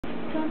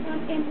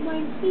and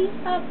when he's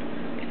up.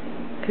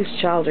 Whose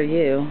child are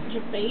you?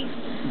 Your face.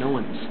 No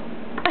one's.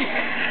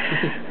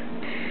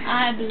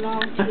 I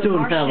belong to I a don't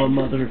Martian. have a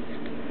mother.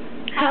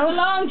 I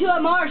belong to a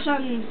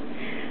Martian.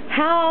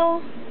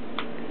 How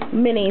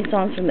many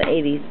songs from the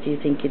 80s do you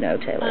think you know,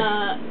 Taylor?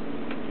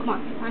 Come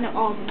on, I know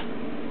all of them.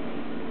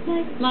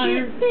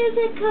 Liar.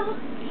 Physical.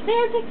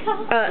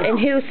 And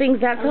who sings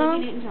that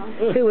song? Olivia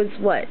Newton-John. Who is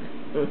what?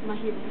 My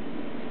hero.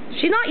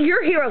 She's not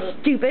your hero,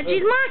 stupid.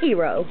 She's my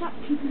hero. Stop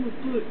keeping the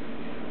book.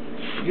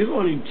 You're the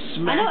one who I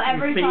smacked know your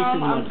every face song in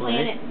my on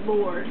Planet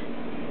Lord.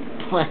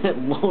 Planet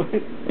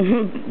Lord?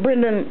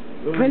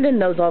 Brendan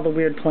knows all the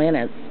weird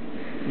planets.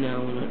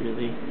 No, not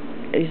really.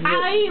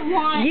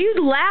 You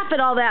laugh at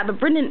all that, but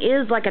Brendan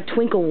is like a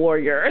twinkle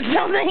warrior or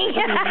something.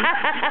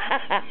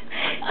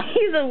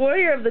 He's a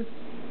warrior of the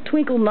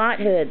twinkle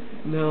knighthood.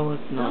 No,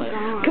 it's not.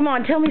 Oh, Come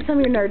on, tell me some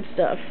of your nerd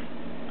stuff.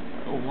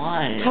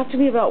 Why? Talk to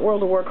me about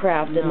World of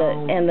Warcraft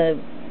No. and the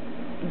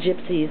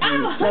gypsies.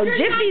 No,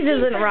 gypsies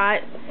isn't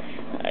right.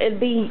 It'd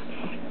be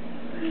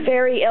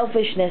fairy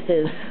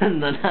elfishnesses. The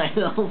night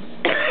elves.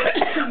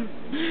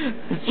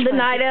 The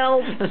night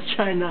elves. Let's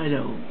try night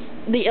elves.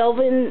 The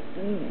elven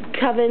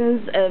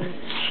covens of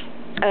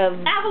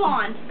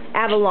Avalon.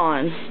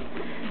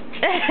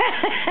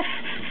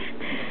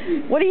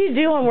 What do you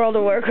do on World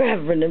of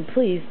Warcraft, Brendan?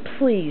 Please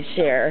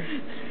share.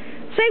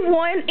 Say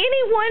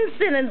any one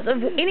sentence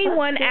of any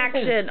one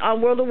action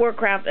on World of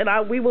Warcraft, and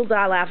we will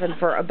die laughing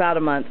for about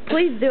a month.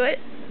 Please do it.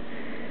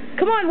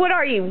 Come on, what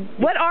are you?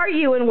 What are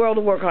you in World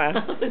of Warcraft?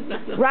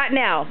 Right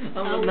now.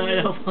 I'm a night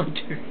elf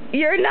hunter.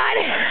 You're not.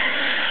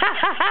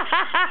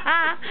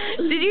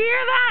 Did you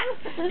hear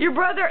that? Your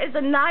brother is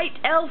a night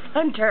elf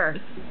hunter.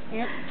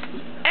 Yep.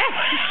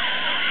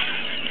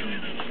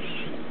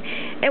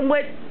 And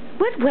what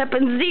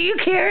weapons do you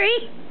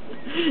carry?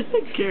 I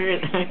carry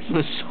an axe and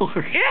a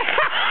sword.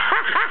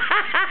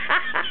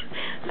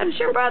 That's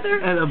your brother.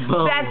 And a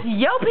bow. That's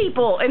yo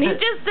people. And he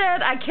just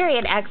said, I carry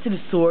an axe and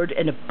a sword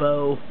and a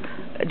bow.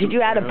 Did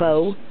you add a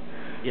bow?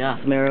 Yeah.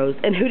 Some arrows.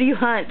 And who do you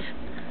hunt?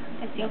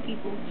 That's yo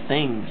people.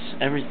 Things.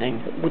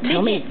 Everything. Well,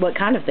 tell me what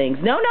kind of things.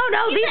 No.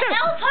 He's an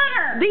elf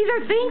hunter. These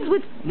are things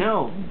with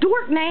No.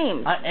 dork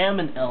names. I am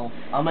an elf.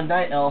 I'm a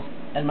night elf,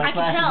 and my I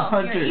class can tell. is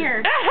hunter. Your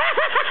ear.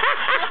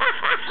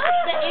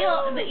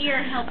 The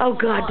ear helps. Oh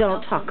God,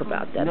 don't talk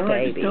about that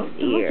baby's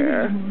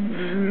ear.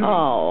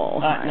 Oh,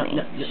 honey.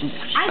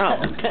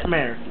 No. Pet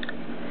mare.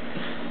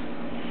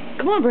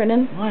 Come on,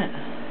 Brendan. What?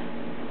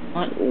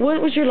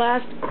 What was your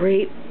last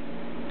great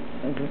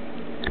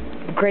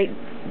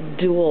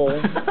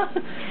duel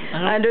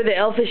under the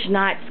elfish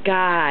night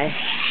sky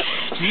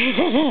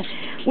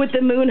with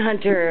the moon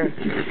hunter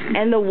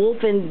and the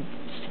wolfen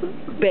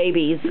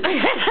babies?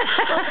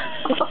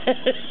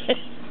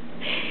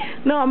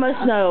 No, I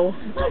must know.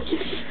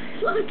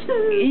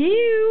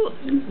 You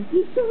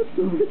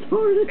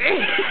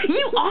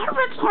are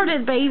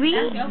retarded, baby.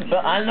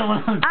 But I know what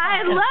I'm talking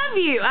I love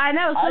you. I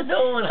know. I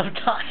know what I'm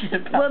talking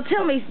about. Well,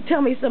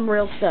 tell me some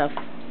real stuff.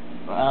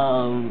 I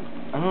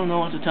don't know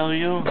what to tell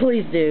you.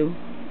 Please do.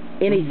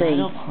 Anything. Night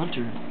elf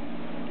hunter.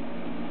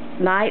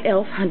 Night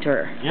elf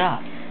hunter.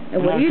 Yeah.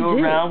 And what do you do? I go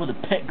around with a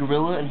pet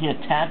gorilla and he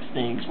attacks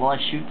things while I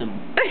shoot them.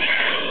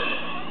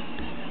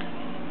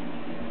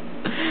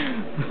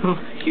 What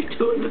are you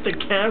doing with the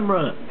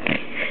camera?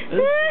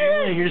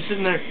 You're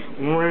sitting there.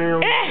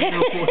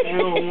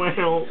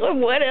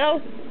 What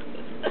else?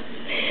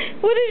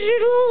 What does your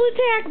little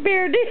attack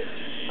bear do?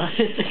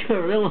 It's a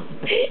gorilla.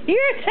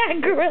 Your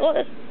attack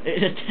gorilla.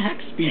 It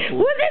attacks people.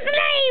 What's its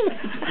name?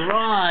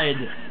 Grodd.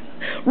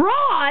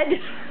 Rod?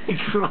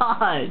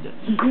 Grodd.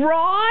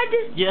 Grodd?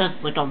 Yes,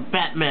 like I'm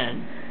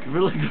Batman.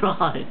 Gorilla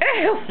Grodd.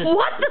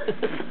 What the...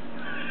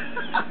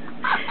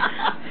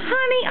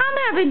 Honey, I'm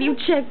having you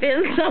checked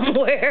in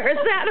somewhere. Is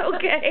that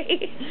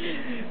okay?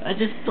 I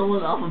just stole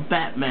it off of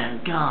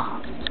Batman.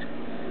 God.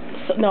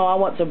 No, I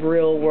want some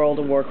real World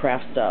of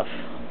Warcraft stuff.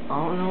 I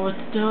don't know what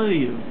to tell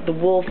you. The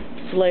Wolf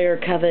Slayer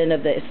Coven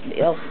of the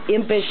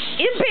Impish.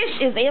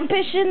 Is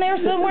Impish in there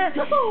somewhere?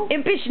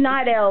 Impish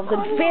Night Elves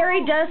and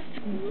Fairy Dust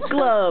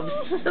Gloves.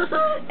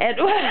 And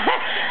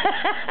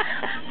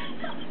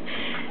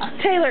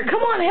Taylor,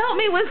 come on, help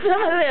me with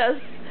some of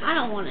this. I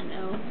don't want to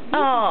know.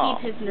 Oh.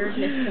 Keep his nerdness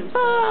to himself.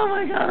 Oh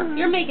my God.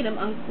 You're making him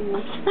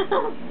uncool.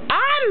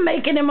 I'm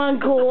making him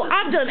uncool.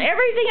 I've done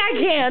everything I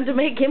can to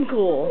make him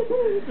cool.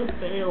 It's a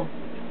fail.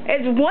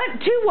 It's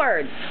two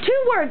words. 2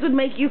 words would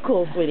make you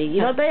cool, sweetie.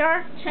 You know what they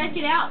are? Check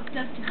it out.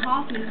 Dusty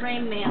Hoffman,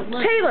 Rain Man.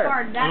 Look, Taylor.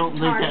 Retarded, I don't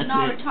that's think retarded, that's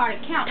not it.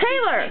 retarded. Count.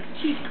 Taylor.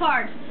 Chief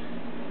cards.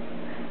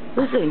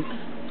 Listen,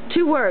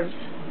 2 words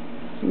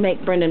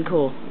make Brendan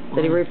cool,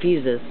 but he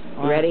refuses.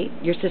 You ready?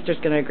 Your sister's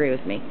going to agree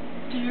with me.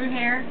 Do your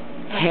hair.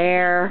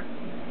 Hair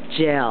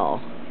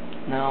gel.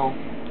 No.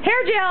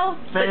 Hair gel.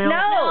 Fail. But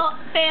no.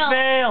 Fail.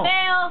 Fail.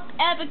 Fail.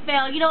 Epic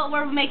fail. You know what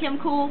word would make him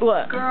cool?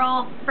 What?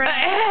 Girlfriend.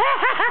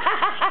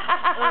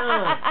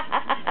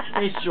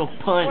 Facial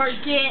punch. Or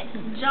get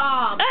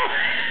job.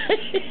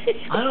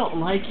 I don't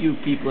like you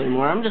people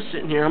anymore. I'm just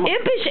sitting here.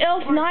 Impish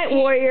elf night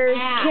warriors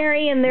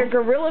carrying their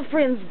gorilla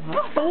friends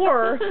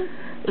Thor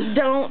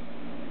don't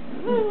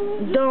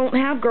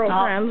have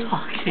girlfriends.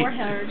 Stop talking. Or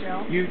hair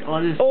gel. You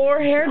honestly. Or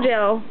hair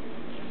gel.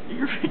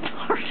 You're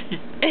retarded.